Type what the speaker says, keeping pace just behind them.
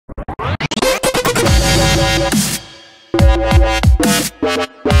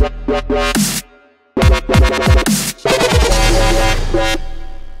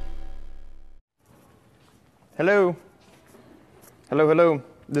Hello. Hello, hello.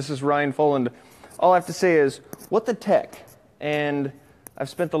 This is Ryan Foland. All I have to say is, what the tech? And I've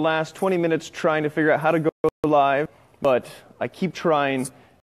spent the last 20 minutes trying to figure out how to go live, but I keep trying,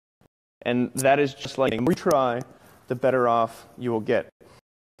 and that is just like, the more you try, the better off you will get.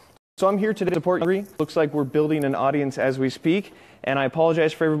 So I'm here today to support Youngry. Looks like we're building an audience as we speak, and I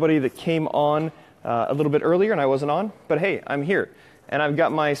apologize for everybody that came on a little bit earlier and I wasn't on, but hey, I'm here. And I've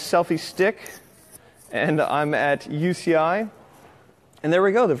got my selfie stick, and I'm at UCI, and there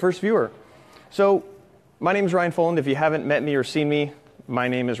we go, the first viewer. So my name is Ryan Foland. If you haven't met me or seen me, my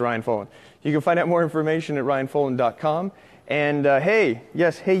name is Ryan Foland. You can find out more information at ryanfoland.com. And hey,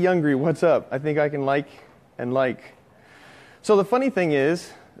 yes, hey Youngry, what's up? I think I can like and like. So the funny thing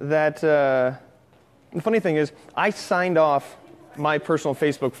is that I signed off my personal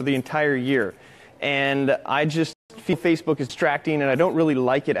Facebook for the entire year, and I just feel Facebook is distracting, and I don't really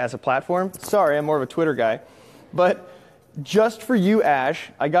like it as a platform. Sorry, I'm more of a Twitter guy, but just for you, Ash,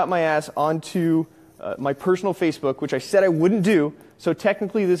 I got my ass onto my personal Facebook, which I said I wouldn't do. So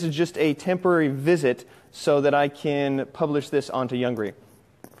technically, this is just a temporary visit so that I can publish this onto Youngry.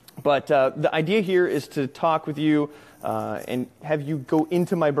 But the idea here is to talk with you and have you go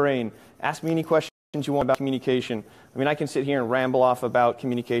into my brain. Ask me any questions you want about communication. I mean, I can sit here and ramble off about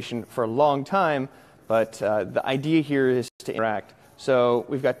communication for a long time, but the idea here is to interact. So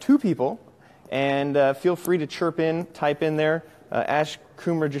we've got two people, and feel free to chirp in, type in there. Ash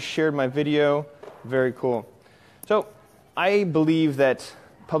Coomer just shared my video. Very cool. So I believe that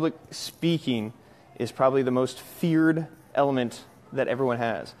public speaking is probably the most feared element that everyone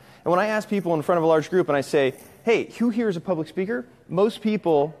has. And when I ask people in front of a large group and I say, hey, who here is a public speaker? Most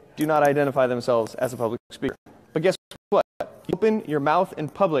people do not identify themselves as a public speaker. But guess what? You open your mouth in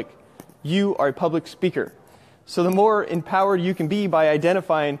public, you are a public speaker. So the more empowered you can be by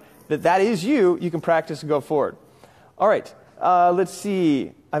identifying that that is you, you can practice and go forward. All right, let's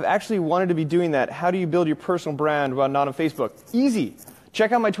see. I've actually wanted to be doing that. How do you build your personal brand while not on Facebook? Easy.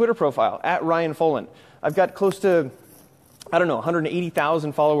 Check out my Twitter profile, at Ryan Foland. I've got close to, I don't know,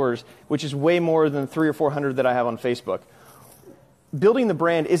 180,000 followers, which is way more than 300 or 400 that I have on Facebook. Building the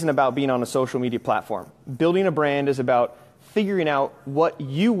brand isn't about being on a social media platform. Building a brand is about figuring out what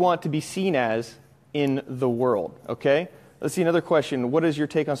you want to be seen as in the world, okay? Let's see another question. What is your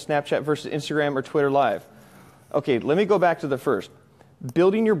take on Snapchat versus Instagram or Twitter Live? Okay, let me go back to the first.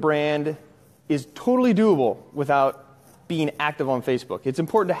 Building your brand is totally doable without being active on Facebook. It's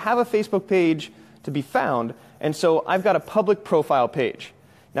important to have a Facebook page to be found, and so I've got a public profile page.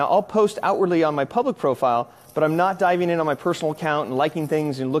 Now, I'll post outwardly on my public profile, but I'm not diving in on my personal account and liking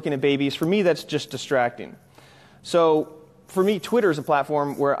things and looking at babies. For me, that's just distracting. So for me, Twitter is a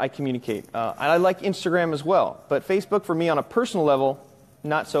platform where I communicate. I like Instagram as well, but Facebook for me on a personal level,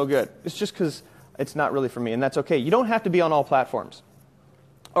 not so good. It's just because it's not really for me, and that's okay. You don't have to be on all platforms.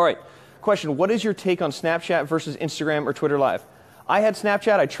 All right, question, what is your take on Snapchat versus Instagram or Twitter Live? I had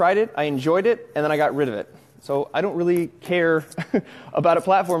Snapchat, I tried it, I enjoyed it, and then I got rid of it. So I don't really care about a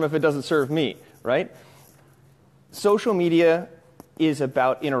platform if it doesn't serve me, right? Social media is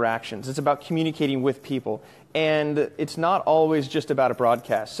about interactions. It's about communicating with people. And it's not always just about a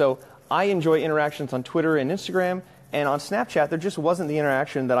broadcast. So I enjoy interactions on Twitter and Instagram, and on Snapchat, there just wasn't the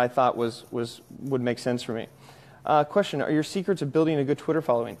interaction that I thought would make sense for me. Question, are your secrets of building a good Twitter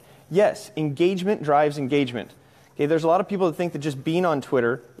following? Yes, engagement drives engagement. Okay, there's a lot of people that think that just being on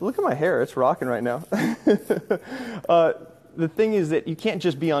Twitter, look at my hair, it's rocking right now. The thing is that you can't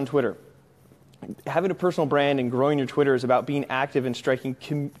just be on Twitter. Having a personal brand and growing your Twitter is about being active and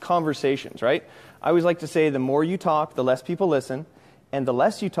striking conversations, right? I always like to say the more you talk, the less people listen, and the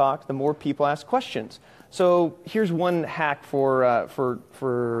less you talk, the more people ask questions. So here's one hack for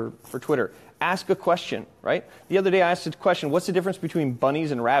Twitter. Ask a question, right? The other day I asked a question, what's the difference between bunnies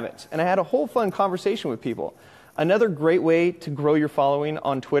and rabbits? And I had a whole fun conversation with people. Another great way to grow your following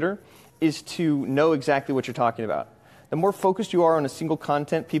on Twitter is to know exactly what you're talking about. The more focused you are on a single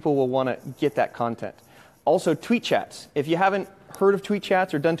content, people will want to get that content. Also, tweet chats. If you haven't heard of tweet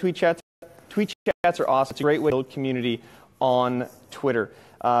chats or done tweet chats are awesome. It's a great way to build community on Twitter.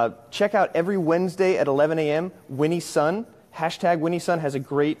 Check out every Wednesday at 11 a.m. Winnie Sun. Hashtag Winnie Sun has a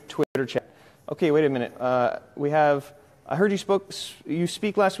great Twitter chat. Okay, wait a minute. I heard you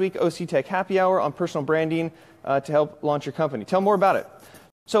speak last week, OC Tech Happy Hour on personal branding to help launch your company. Tell more about it.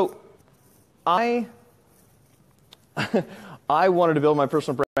 So I wanted to build my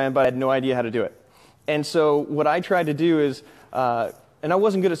personal brand, but I had no idea how to do it. And so what I tried to do is, and I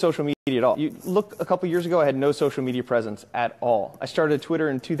wasn't good at social media at all. You look, a couple years ago, I had no social media presence at all. I started Twitter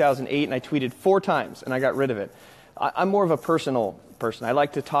in 2008, and I tweeted 4 times, and I got rid of it. I'm more of a personal person. I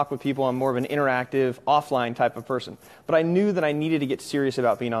like to talk with people. I'm more of an interactive, offline type of person. But I knew that I needed to get serious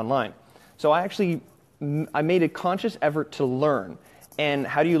about being online. So I made a conscious effort to learn. And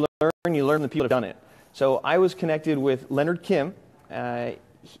how do you learn? You learn from the people that have done it. So I was connected with Leonard Kim at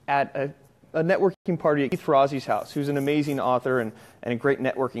a networking party at Keith Ferrazzi's house, who's an amazing author and a great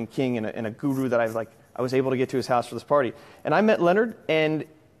networking king and a guru that I was able to get to his house for this party. And I met Leonard, and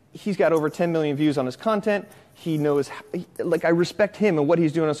he's got over 10 million views on his content. He knows, I respect him and what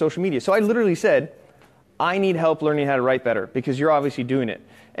he's doing on social media. So I literally said, I need help learning how to write better because you're obviously doing it.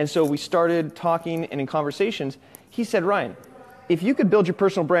 And so we started talking, and in conversations, he said, Ryan, if you could build your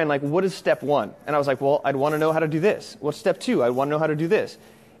personal brand, what is step one? And I was like, well, I'd want to know how to do this. What's step two? I'd want to know how to do this.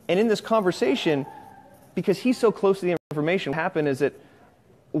 And in this conversation, because he's so close to the information, what happened is that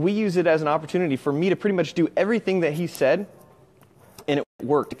we use it as an opportunity for me to pretty much do everything that he said, and it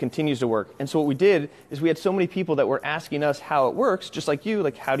worked. It continues to work. And so what we did is we had so many people that were asking us how it works, just like you,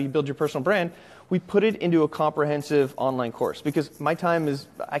 how do you build your personal brand? We put it into a comprehensive online course because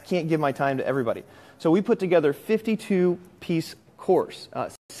I can't give my time to everybody. So we put together a 52-piece course,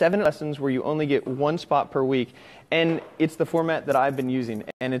 7 lessons where you only get 1 spot per week. And it's the format that I've been using,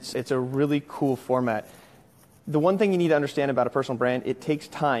 and it's a really cool format. The one thing you need to understand about a personal brand, it takes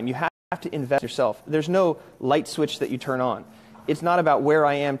time. You have to invest in yourself. There's no light switch that you turn on. It's not about where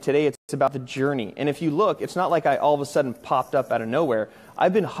I am today, it's about the journey. And if you look, it's not like I all of a sudden popped up out of nowhere.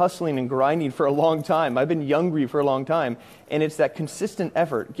 I've been hustling and grinding for a long time. I've been Youngry for a long time. And it's that consistent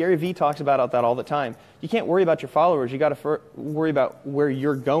effort. Gary Vee talks about that all the time. You can't worry about your followers. You got to worry about where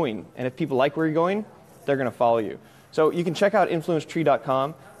you're going. And if people like where you're going, they're going to follow you. So you can check out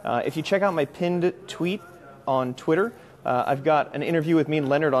influencetree.com. If you check out my pinned tweet on Twitter, I've got an interview with me and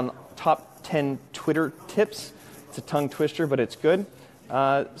Leonard on top 10 Twitter tips. It's a tongue twister, but it's good.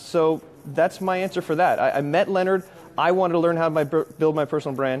 So that's my answer for that. I met Leonard. I wanted to learn how to build my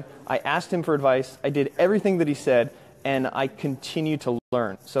personal brand. I asked him for advice. I did everything that he said, and I continue to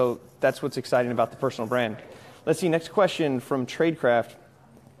learn. So that's what's exciting about the personal brand. Let's see, next question from Tradecraft.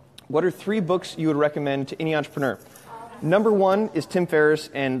 What are 3 books you would recommend to any entrepreneur? Number 1 is Tim Ferriss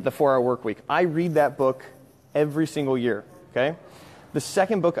and The 4-Hour Workweek. I read that book every single year, okay? The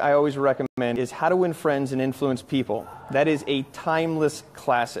second book I always recommend is How to Win Friends and Influence People. That is a timeless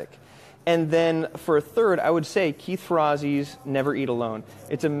classic. And then for a third, I would say Keith Ferrazzi's Never Eat Alone.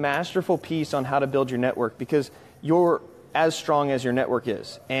 It's a masterful piece on how to build your network because you're as strong as your network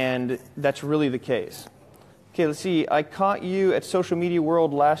is. And that's really the case. Okay, let's see. I caught you at Social Media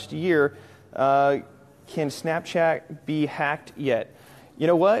World last year. Can Snapchat be hacked yet? You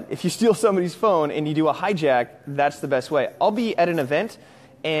know what? If you steal somebody's phone and you do a hijack, that's the best way. I'll be at an event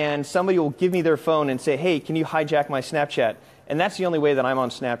and somebody will give me their phone and say, hey, can you hijack my Snapchat? And that's the only way that I'm on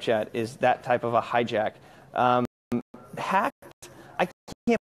Snapchat is that type of a hijack. Hacked, I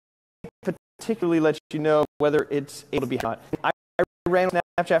can't particularly let you know whether it's able to be hacked. I ran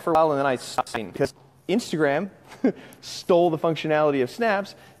Snapchat for a while and then I stopped because Instagram stole the functionality of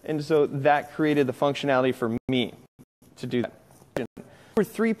Snaps, and so that created the functionality for me to do that. Who are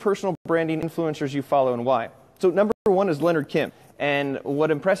 3 personal branding influencers you follow and why? So number 1 is Leonard Kim, and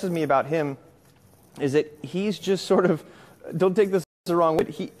what impresses me about him is that he's just sort of, don't take this the wrong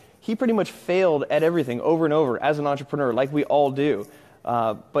way, he pretty much failed at everything over and over as an entrepreneur, like we all do.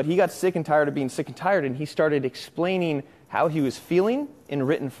 But he got sick and tired of being sick and tired, and he started explaining how he was feeling in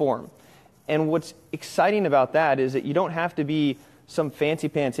written form. And what's exciting about that is that you don't have to be some fancy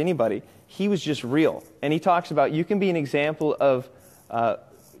pants anybody. He was just real. And he talks about you can be an example of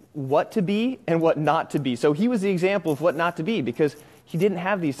what to be and what not to be. So he was the example of what not to be because he didn't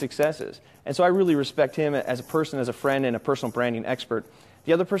have these successes. And so I really respect him as a person, as a friend, and a personal branding expert.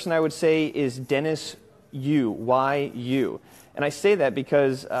 The other person I would say is Dennis Yu, Y-U. And I say that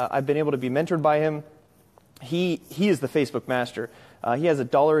because I've been able to be mentored by him. He is the Facebook master. He has a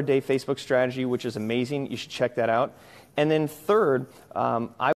 $1 a day Facebook strategy, which is amazing. You should check that out. And then third,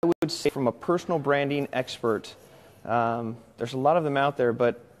 I would say from a personal branding expert, there's a lot of them out there,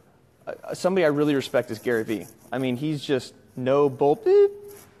 but somebody I really respect is Gary Vee. I mean, he's just no bull,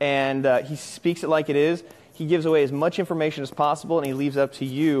 and he speaks it like it is. He gives away as much information as possible, and he leaves it up to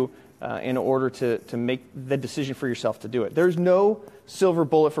you in order to make the decision for yourself to do it. There's no silver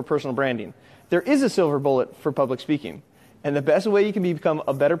bullet for personal branding. There is a silver bullet for public speaking. And the best way you can become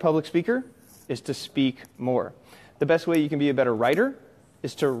a better public speaker is to speak more. The best way you can be a better writer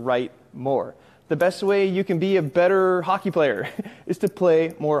is to write more. The best way you can be a better hockey player is to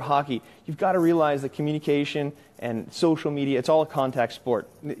play more hockey. You've got to realize that communication and social media, it's all a contact sport.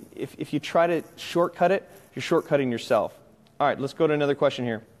 If you try to shortcut it, you're shortcutting yourself. All right, let's go to another question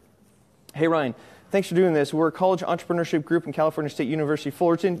here. Hey, Ryan, Thanks for doing this. We're a college entrepreneurship group in California State University,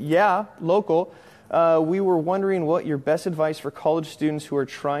 Fullerton. Yeah, local. We were wondering what your best advice for college students who are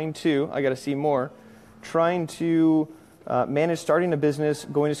trying to, I got to see more, trying to manage starting a business,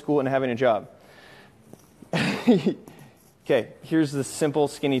 going to school, and having a job. Okay, here's the simple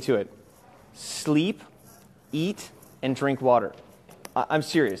skinny to it. Sleep, eat, and drink water. I'm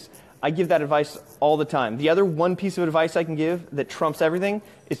serious. I give that advice all the time. The other one piece of advice I can give that trumps everything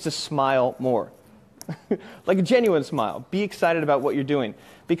is to smile more. Like a genuine smile. Be excited about what you're doing.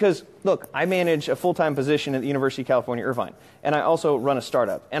 Because, look, I manage a full-time position at the University of California, Irvine, and I also run a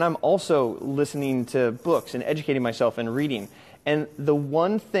startup. And I'm also listening to books and educating myself and reading. And the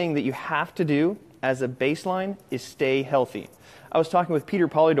one thing that you have to do as a baseline is stay healthy. I was talking with Peter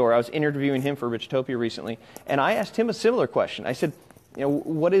Polydor. I was interviewing him for Richtopia recently, and I asked him a similar question. I said, you know,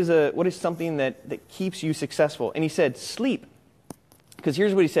 what is something that keeps you successful? And he said, sleep. Because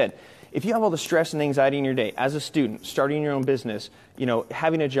here's what he said. If you have all the stress and anxiety in your day, as a student, starting your own business, you know,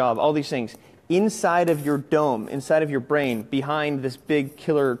 having a job, all these things, inside of your dome, inside of your brain, behind this big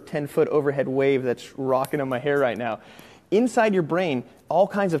killer 10-foot overhead wave that's rocking on my hair right now, inside your brain, all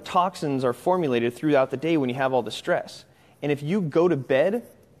kinds of toxins are formulated throughout the day when you have all the stress. And if you go to bed,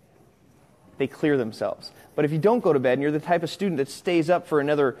 they clear themselves. But if you don't go to bed and you're the type of student that stays up for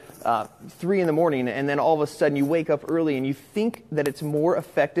another 3 in the morning and then all of a sudden you wake up early and you think that it's more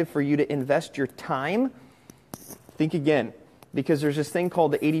effective for you to invest your time, think again. Because there's this thing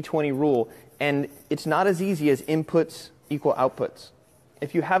called the 80-20 rule, and it's not as easy as inputs equal outputs.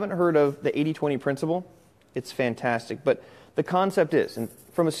 If you haven't heard of the 80-20 principle, it's fantastic. But the concept is, and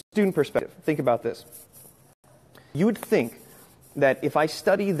from a student perspective, think about this. You would think that if I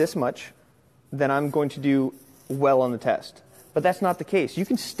study this much, then I'm going to do well on the test. But that's not the case. You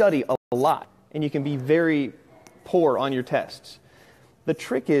can study a lot, and you can be very poor on your tests. The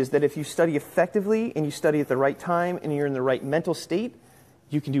trick is that if you study effectively, and you study at the right time, and you're in the right mental state,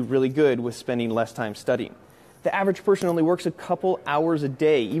 you can do really good with spending less time studying. The average person only works a couple hours a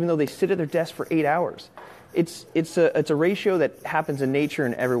day, even though they sit at their desk for 8 hours. It's a ratio that happens in nature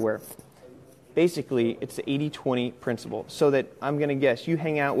and everywhere. Basically, it's the 80-20 principle. So that, I'm going to guess, you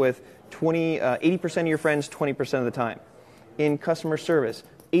hang out with 80% of your friends 20% of the time. In customer service,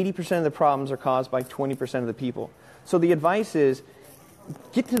 80% of the problems are caused by 20% of the people. So the advice is,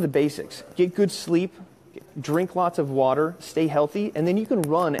 get to the basics. Get good sleep, drink lots of water, stay healthy, and then you can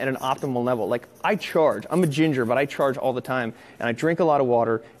run at an optimal level. Like, I charge. I'm a ginger, but I charge all the time, and I drink a lot of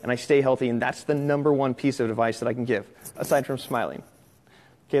water, and I stay healthy, and that's the number one piece of advice that I can give, aside from smiling.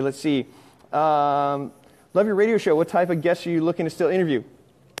 Okay, let's see. Love your radio show. What type of guests are you looking to still interview?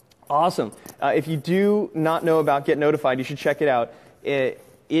 Awesome. If you do not know about Get Notified, you should check it out. It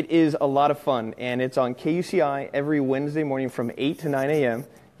is a lot of fun, and it's on KUCI every Wednesday morning from 8 to 9 a.m.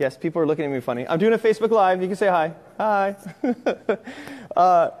 Yes, people are looking at me funny. I'm doing a Facebook Live. You can say hi. Hi.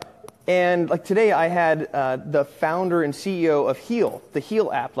 And like today, I had the founder and CEO of Heal, the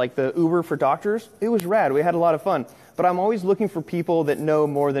Heal app, like the Uber for doctors. It was rad. We had a lot of fun. But I'm always looking for people that know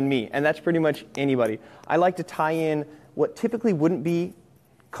more than me, and that's pretty much anybody. I like to tie in what typically wouldn't be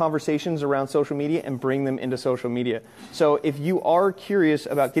conversations around social media and bring them into social media. So if you are curious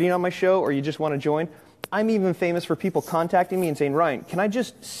about getting on my show or you just want to join, I'm even famous for people contacting me and saying, Ryan, can I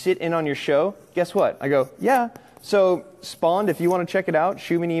just sit in on your show? Guess what? I go, yeah. So Spawned, if you want to check it out,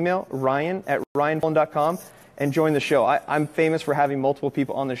 shoot me an email, ryan@ryanfoland.com, and join the show. I'm famous for having multiple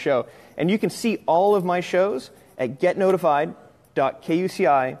people on the show. And you can see all of my shows at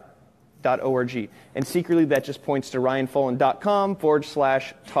getnotified.kuci.org. And secretly, that just points to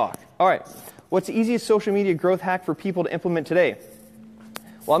ryanfoland.com/talk. All right. What's the easiest social media growth hack for people to implement today?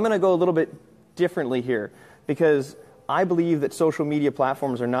 Well, I'm going to go a little bit differently here, because I believe that social media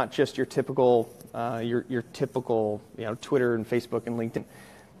platforms are not just your typical, Twitter and Facebook and LinkedIn.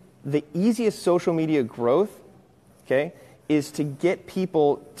 The easiest social media growth, okay, is to get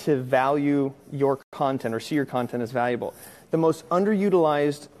people to value your content or see your content as valuable. The most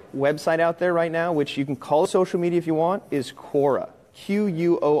underutilized website out there right now, which you can call social media if you want, is Quora,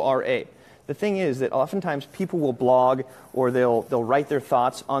 Quora. The thing is that oftentimes people will blog or they'll write their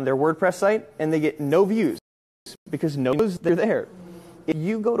thoughts on their WordPress site and they get no views because no one knows they're there. If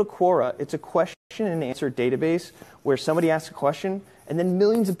you go to Quora, it's a question and answer database where somebody asks a question and then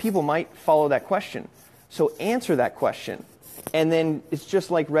millions of people might follow that question. So answer that question. And then it's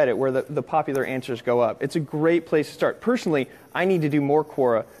just like Reddit where the popular answers go up. It's a great place to start. Personally, I need to do more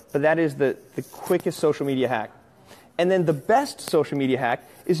Quora, but that is the quickest social media hack. And then the best social media hack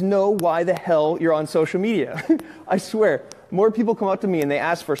is know why the hell you're on social media. I swear, more people come up to me and they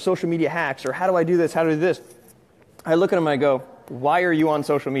ask for social media hacks or how do I do this, how do I do this? I look at them and I go, why are you on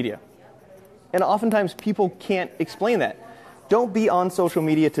social media? And oftentimes people can't explain that. Don't be on social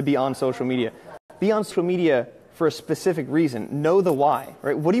media to be on social media. Be on social media for a specific reason. Know the why,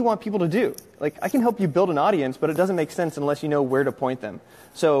 right? What do you want people to do? Like, I can help you build an audience, but it doesn't make sense unless you know where to point them.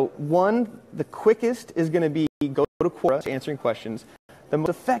 So one, the quickest is going to be go to Quora, answering questions. The most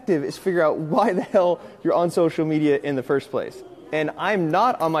effective is figure out why the hell you're on social media in the first place. And I'm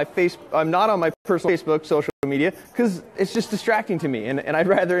not on my personal Facebook social media because it's just distracting to me, and I'd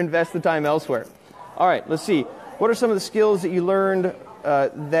rather invest the time elsewhere. All right, let's see. What are some of the skills that you learned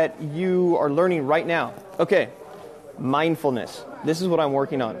that you are learning right now? Okay, mindfulness. This is what I'm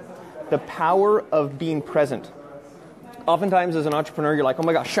working on. The power of being present. Oftentimes as an entrepreneur, you're like, oh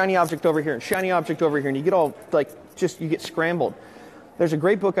my gosh, shiny object over here and shiny object over here, and you get all you get scrambled. There's a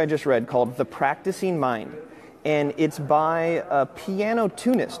great book I just read called The Practicing Mind, and it's by a piano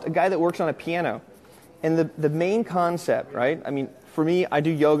tunist, a guy that works on a piano. And the main concept, right? I mean, for me, I do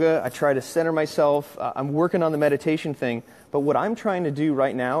yoga. I try to center myself. I'm working on the meditation thing. But what I'm trying to do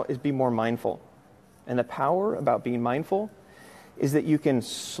right now is be more mindful. And the power about being mindful is that you can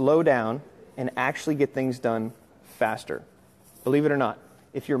slow down and actually get things done faster. Believe it or not.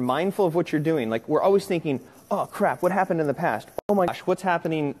 If you're mindful of what you're doing, like we're always thinking, oh crap, what happened in the past? Oh my gosh, what's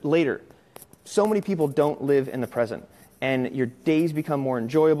happening later? So many people don't live in the present. And your days become more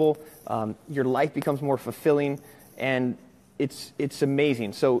enjoyable. Your life becomes more fulfilling. And it's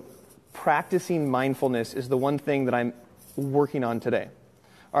amazing. So practicing mindfulness is the one thing that I'm working on today.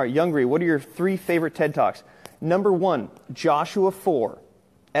 All right, Youngry, what are your 3 favorite TED Talks? Number 1, Joshua 4,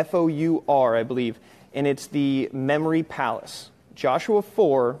 F-O-U-R, I believe, and it's the Memory Palace. Joshua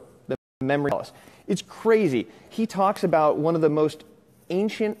 4, the Memory Palace. It's crazy. He talks about one of the most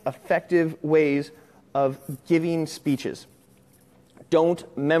ancient, effective ways of giving speeches.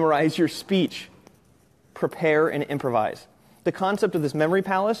 Don't memorize your speech. Prepare and improvise. The concept of this memory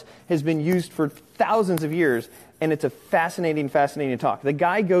palace has been used for thousands of years, and it's a fascinating, fascinating talk. The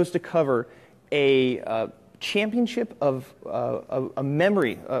guy goes to cover a championship of a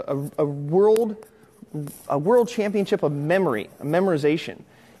memory, a world championship of memory, a memorization.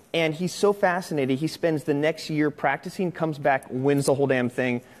 And he's so fascinated, he spends the next year practicing, comes back, wins the whole damn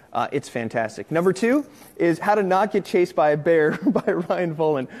thing. It's fantastic. Number 2 is How to Not Get Chased by a Bear by Ryan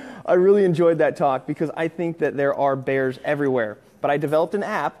Foland. I really enjoyed that talk because I think that there are bears everywhere. But I developed an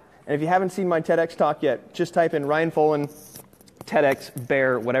app, and if you haven't seen my TEDx talk yet, just type in Ryan Foland, TEDx,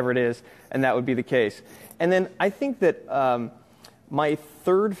 bear, whatever it is, and that would be the case. And then I think that my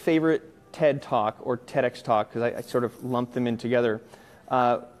 3rd favorite TED talk or TEDx talk, because I sort of lumped them in together,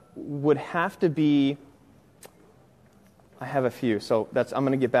 would have to be, I have a few, so I'm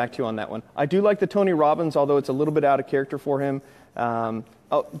going to get back to you on that one. I do like the Tony Robbins, although it's a little bit out of character for him.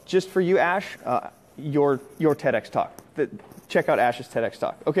 Just for you, Ash, your TEDx talk. Check out Ash's TEDx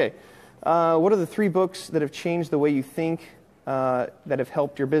talk. Okay, what are the 3 books that have changed the way you think that have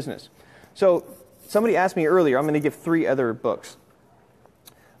helped your business? So somebody asked me earlier, I'm going to give 3 other books.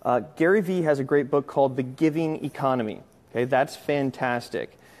 Gary Vee has a great book called The Giving Economy. Okay, that's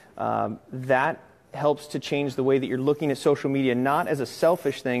fantastic. That helps to change the way that you're looking at social media, not as a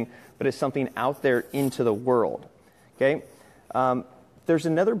selfish thing, but as something out there into the world. Okay? There's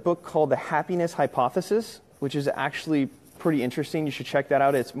another book called The Happiness Hypothesis, which is actually pretty interesting. You should check that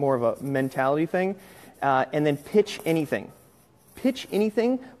out. It's more of a mentality thing. And then Pitch Anything. Pitch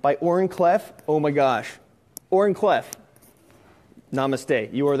Anything by Oren Clef. Oh my gosh. Oren Clef.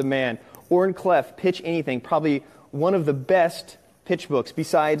 Namaste. You are the man. Oren Clef, Pitch Anything. Probably one of the best pitch books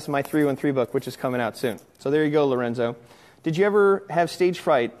besides my 313 book, which is coming out soon. So there you go, Lorenzo. Did you ever have stage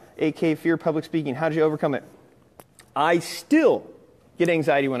fright, aka fear of public speaking? How did you overcome it? I still get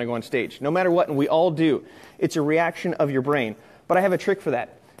anxiety when I go on stage, no matter what, and we all do. It's a reaction of your brain. But I have a trick for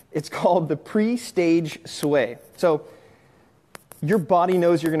that. It's called the pre-stage sway. So your body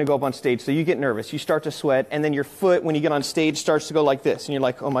knows you're going to go up on stage, so you get nervous, you start to sweat, and then your foot, when you get on stage, starts to go like this, and you're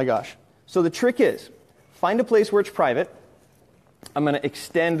like, oh my gosh. So the trick is, find a place where it's private. I'm going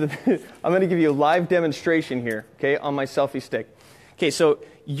to I'm going to give you a live demonstration here, okay, on my selfie stick. Okay, so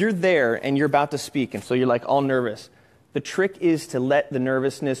you're there and you're about to speak, and so you're like all nervous. The trick is to let the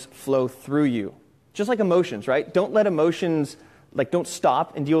nervousness flow through you. Just like emotions, right? Don't let emotions, don't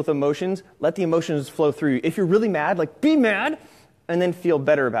stop and deal with emotions. Let the emotions flow through you. If you're really mad, be mad and then feel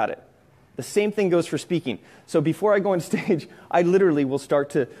better about it. The same thing goes for speaking. So before I go on stage, I literally will start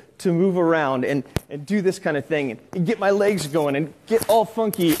to move around and do this kind of thing and get my legs going and get all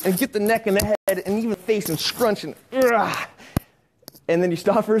funky and get the neck and the head and even the face and scrunch and then you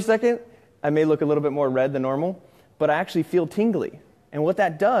stop for a second. I may look a little bit more red than normal, but I actually feel tingly. And what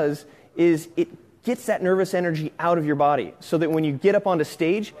that does is it gets that nervous energy out of your body so that when you get up onto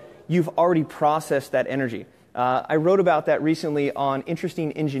stage, you've already processed that energy. I wrote about that recently on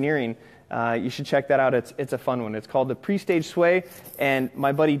Interesting Engineering. You should check that out. It's a fun one. It's called the Pre-Stage Sway, and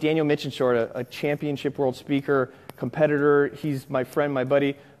my buddy Daniel Mitchenshort, a championship world speaker, competitor, he's my friend, my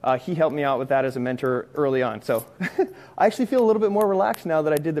buddy, he helped me out with that as a mentor early on. So I actually feel a little bit more relaxed now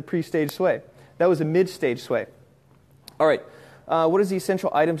that I did the Pre-Stage Sway. That was a mid-stage sway. All right, what is the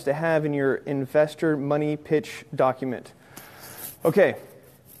essential items to have in your investor money pitch document? Okay,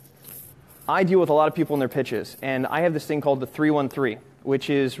 I deal with a lot of people in their pitches, and I have this thing called the 313,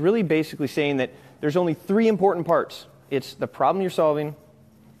 which is really basically saying that there's only 3 important parts. It's the problem you're solving,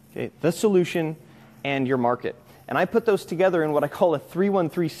 okay, the solution, and your market. And I put those together in what I call a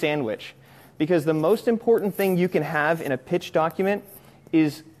 313 sandwich, because the most important thing you can have in a pitch document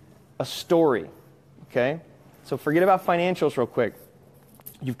is a story, okay? So forget about financials real quick.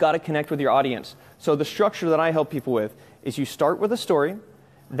 You've got to connect with your audience. So the structure that I help people with is you start with a story.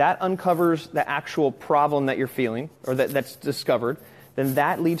 That uncovers the actual problem that you're feeling, or that's discovered. Then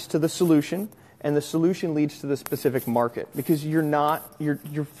that leads to the solution, and the solution leads to the specific market, because your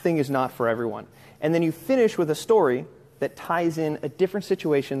thing is not for everyone. And then you finish with a story that ties in a different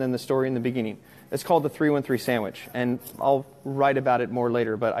situation than the story in the beginning. It's called the 313 sandwich, and I'll write about it more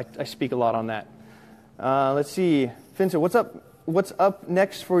later, but I speak a lot on that. Let's see. Vincent, what's up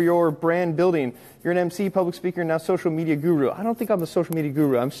next for your brand building? You're an MC, public speaker, now social media guru. I don't think I'm a social media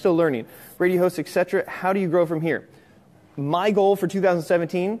guru. I'm still learning. Radio host, etc. How do you grow from here? My goal for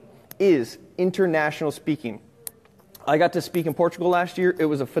 2017 is international speaking. I got to speak in Portugal last year. It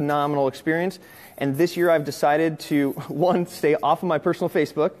was a phenomenal experience. And this year I've decided to, 1, stay off of my personal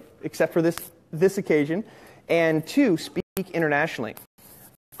Facebook, except for this occasion, and 2, speak internationally.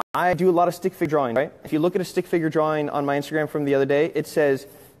 I do a lot of stick figure drawing, right? If you look at a stick figure drawing on my Instagram from the other day, it says,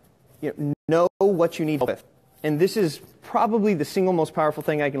 know what you need help with. And this is probably the single most powerful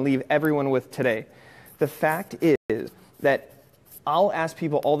thing I can leave everyone with today. The fact is that I'll ask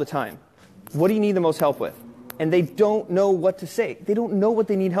people all the time, what do you need the most help with? And they don't know what to say. They don't know what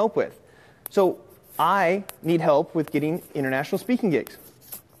they need help with. So I need help with getting international speaking gigs.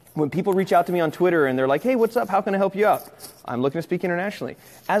 When people reach out to me on Twitter and they're like, hey, what's up? How can I help you out? I'm looking to speak internationally.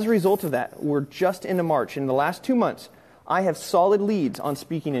 As a result of that, we're just into March. In the last 2 months, I have solid leads on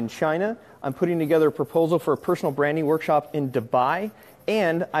speaking in China. I'm putting together a proposal for a personal branding workshop in Dubai.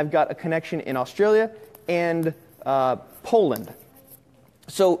 And I've got a connection in Australia and Poland.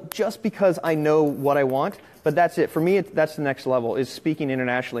 So just because I know what I want, but that's it. For me, that's the next level, is speaking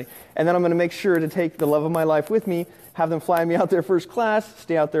internationally. And then I'm going to make sure to take the love of my life with me, have them fly me out there first class,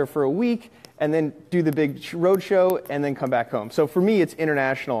 stay out there for a week, and then do the big road show, and then come back home. So for me, it's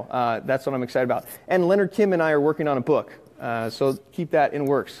international. That's what I'm excited about. And Leonard Kim and I are working on a book. So keep that in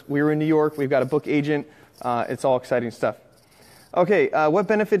works. We were in New York. We've got a book agent. It's all exciting stuff. Okay, what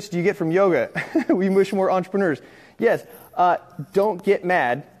benefits do you get from yoga? We wish more entrepreneurs. Yes, don't get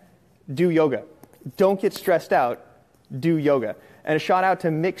mad, do yoga. Don't get stressed out, do yoga. And a shout out to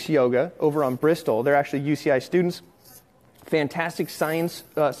Mix Yoga over on Bristol. They're actually UCI students. Fantastic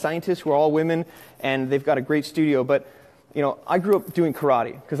scientists who are all women, and they've got a great studio. But, I grew up doing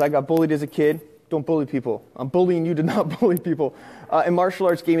karate because I got bullied as a kid. Don't bully people. I'm bullying you to not bully people. And martial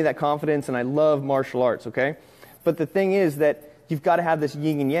arts gave me that confidence, and I love martial arts, okay? But the thing is that you've got to have this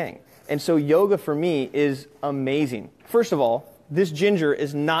yin and yang. And so yoga for me is amazing. First of all, this ginger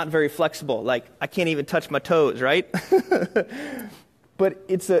is not very flexible. Like, I can't even touch my toes, right? But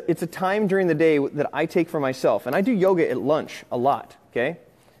it's a time during the day that I take for myself. And I do yoga at lunch a lot, okay?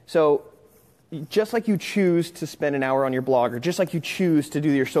 So just like you choose to spend an hour on your blog, or just like you choose to do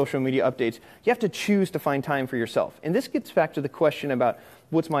your social media updates, you have to choose to find time for yourself. And this gets back to the question about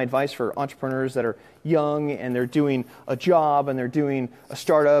what's my advice for entrepreneurs that are young and they're doing a job and they're doing a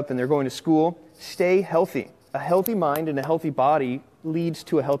startup and they're going to school. Stay healthy. A healthy mind and a healthy body leads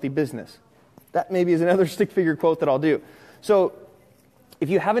to a healthy business. That maybe is another stick figure quote that I'll do. So if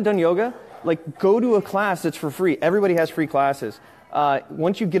you haven't done yoga, go to a class that's for free. Everybody has free classes.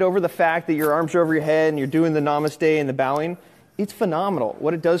 Once you get over the fact that your arms are over your head and you're doing the namaste and the bowing, it's phenomenal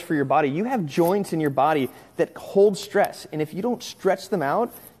what it does for your body. You have joints in your body that hold stress. And if you don't stretch them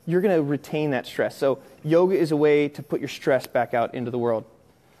out, you're going to retain that stress. So yoga is a way to put your stress back out into the world.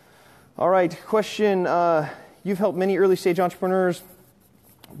 All right, question. You've helped many early stage entrepreneurs.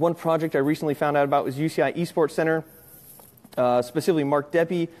 One project I recently found out about was UCI Esports Center, specifically Mark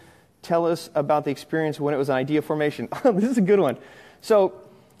Deppy. Tell us about the experience when it was an idea formation. This is a good one. So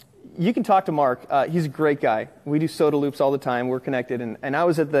you can talk to Mark. He's a great guy. We do soda loops all the time. We're connected. And I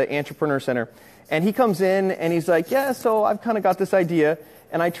was at the Entrepreneur Center. And he comes in and he's like, yeah, so I've kind of got this idea.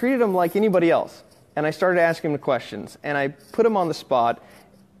 And I treated him like anybody else. And I started asking him questions. And I put him on the spot.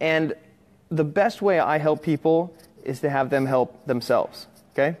 And the best way I help people is to have them help themselves,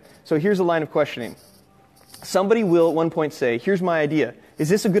 okay? So here's a line of questioning. Somebody will at one point say, here's my idea. Is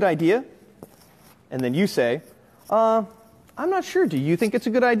this a good idea? And then you say, I'm not sure. Do you think it's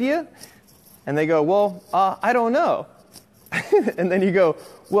a good idea? And they go, well, I don't know. And then you go,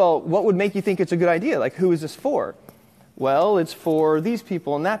 well, what would make you think it's a good idea? Like, who is this for? Well, it's for these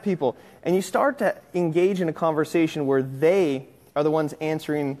people and that people. And you start to engage in a conversation where they are the ones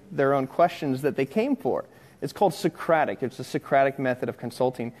answering their own questions that they came for. It's called Socratic. It's a Socratic method of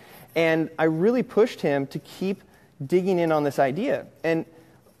consulting. And I really pushed him to keep digging in on this idea. And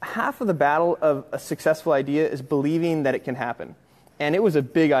half of the battle of a successful idea is believing that it can happen. And it was a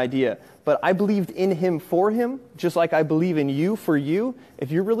big idea. But I believed in him for him, just like I believe in you for you.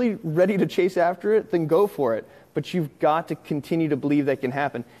 If you're really ready to chase after it, then go for it. But you've got to continue to believe that can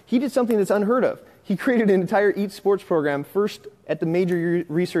happen. He did something that's unheard of. He created an entire Eat Sports program, first at the major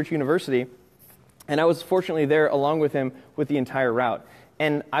research university. And I was fortunately there along with him with the entire route.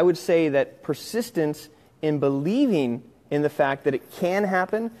 And I would say that persistence in believing in the fact that it can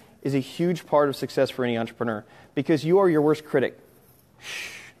happen is a huge part of success for any entrepreneur. Because you are your worst critic.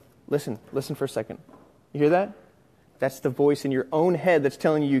 Shh. Listen for a second. You hear that? That's the voice in your own head that's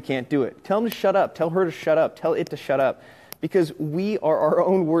telling you you can't do it. Tell him to shut up. Tell her to shut up. Tell it to shut up. Because we are our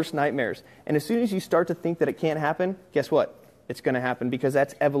own worst nightmares. And as soon as you start to think that it can't happen, guess what? It's going to happen because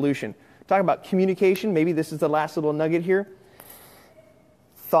that's evolution. Talk about communication. Maybe this is the last little nugget here.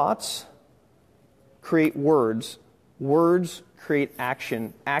 Thoughts create words. Words create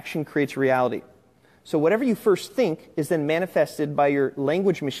action. Action creates reality. So whatever you first think is then manifested by your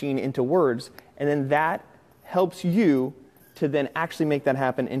language machine into words, and then that helps you to then actually make that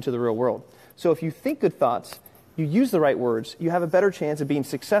happen into the real world. So if you think good thoughts, you use the right words, you have a better chance of being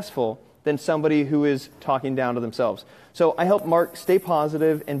successful than somebody who is talking down to themselves. So I help Mark stay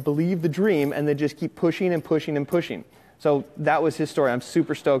positive and believe the dream and then just keep pushing and pushing and pushing. So that was his story. I'm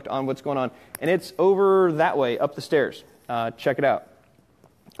super stoked on what's going on. And it's over that way, up the stairs. Check it out.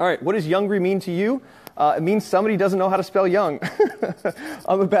 All right, what does Youngry mean to you? It means somebody doesn't know how to spell young.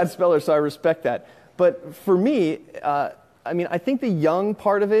 I'm a bad speller, so I respect that. But for me, I think the young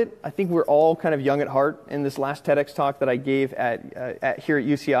part of it, I think we're all kind of young at heart. In this last TEDx talk that I gave here at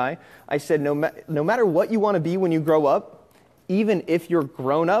UCI, I said no matter what you want to be when you grow up, even if you're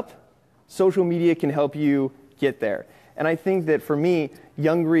grown up, social media can help you get there. And I think that for me,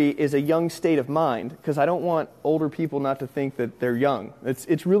 Youngry is a young state of mind because I don't want older people not to think that they're young.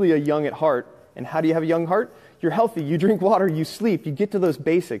 It's really a young at heart. And how do you have a young heart? You're healthy, you drink water, you sleep, you get to those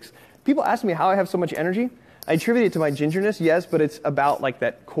basics. People ask me how I have so much energy. I attribute it to my gingerness, yes, but it's about like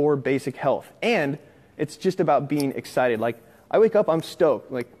that core basic health. And it's just about being excited. Like I wake up, I'm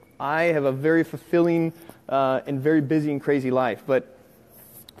stoked. Like I have a very fulfilling and very busy and crazy life. But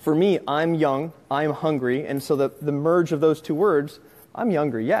for me, I'm young, I'm hungry, and so the merge of those two words, I'm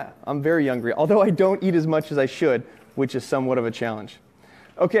Youngry, yeah, I'm very Youngry, although I don't eat as much as I should, which is somewhat of a challenge.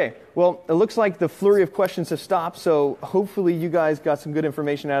 Okay, well, it looks like the flurry of questions have stopped, so hopefully you guys got some good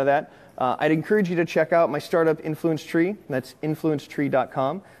information out of that. I'd encourage you to check out my startup Influence Tree, that's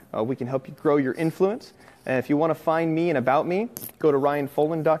influencetree.com. We can help you grow your influence. And if you want to find me and about me, go to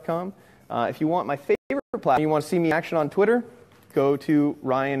ryanfoland.com. If you want my favorite platform, you want to see me in action on Twitter, go to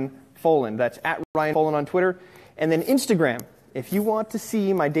Ryan Foland. That's at Ryan Foland on Twitter. And then Instagram. If you want to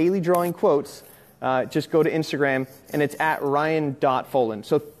see my daily drawing quotes, just go to Instagram, and it's at ryan.foland.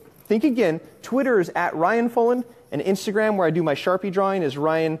 So think again, Twitter is at Ryan Foland, and Instagram, where I do my Sharpie drawing, is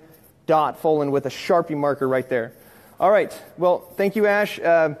ryan.foland with a Sharpie marker right there. All right, well, thank you, Ash.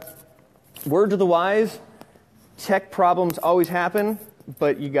 Word to the wise, tech problems always happen,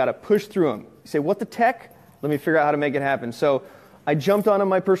 but you got to push through them. You say, what the tech? Let me figure out how to make it happen. So I jumped onto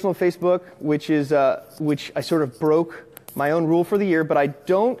my personal Facebook, which I sort of broke my own rule for the year, but I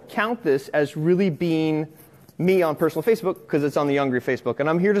don't count this as really being me on personal Facebook because it's on the Youngry Facebook. And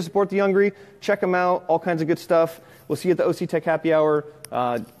I'm here to support the Youngry. Check them out, all kinds of good stuff. We'll see you at the OC Tech Happy Hour.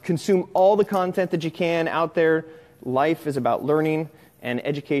 Consume all the content that you can out there. Life is about learning, and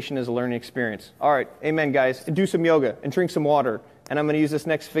education is a learning experience. All right, amen, guys. And do some yoga and drink some water. And I'm going to use this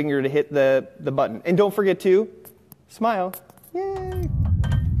next finger to hit the button. And don't forget to smile. Yay!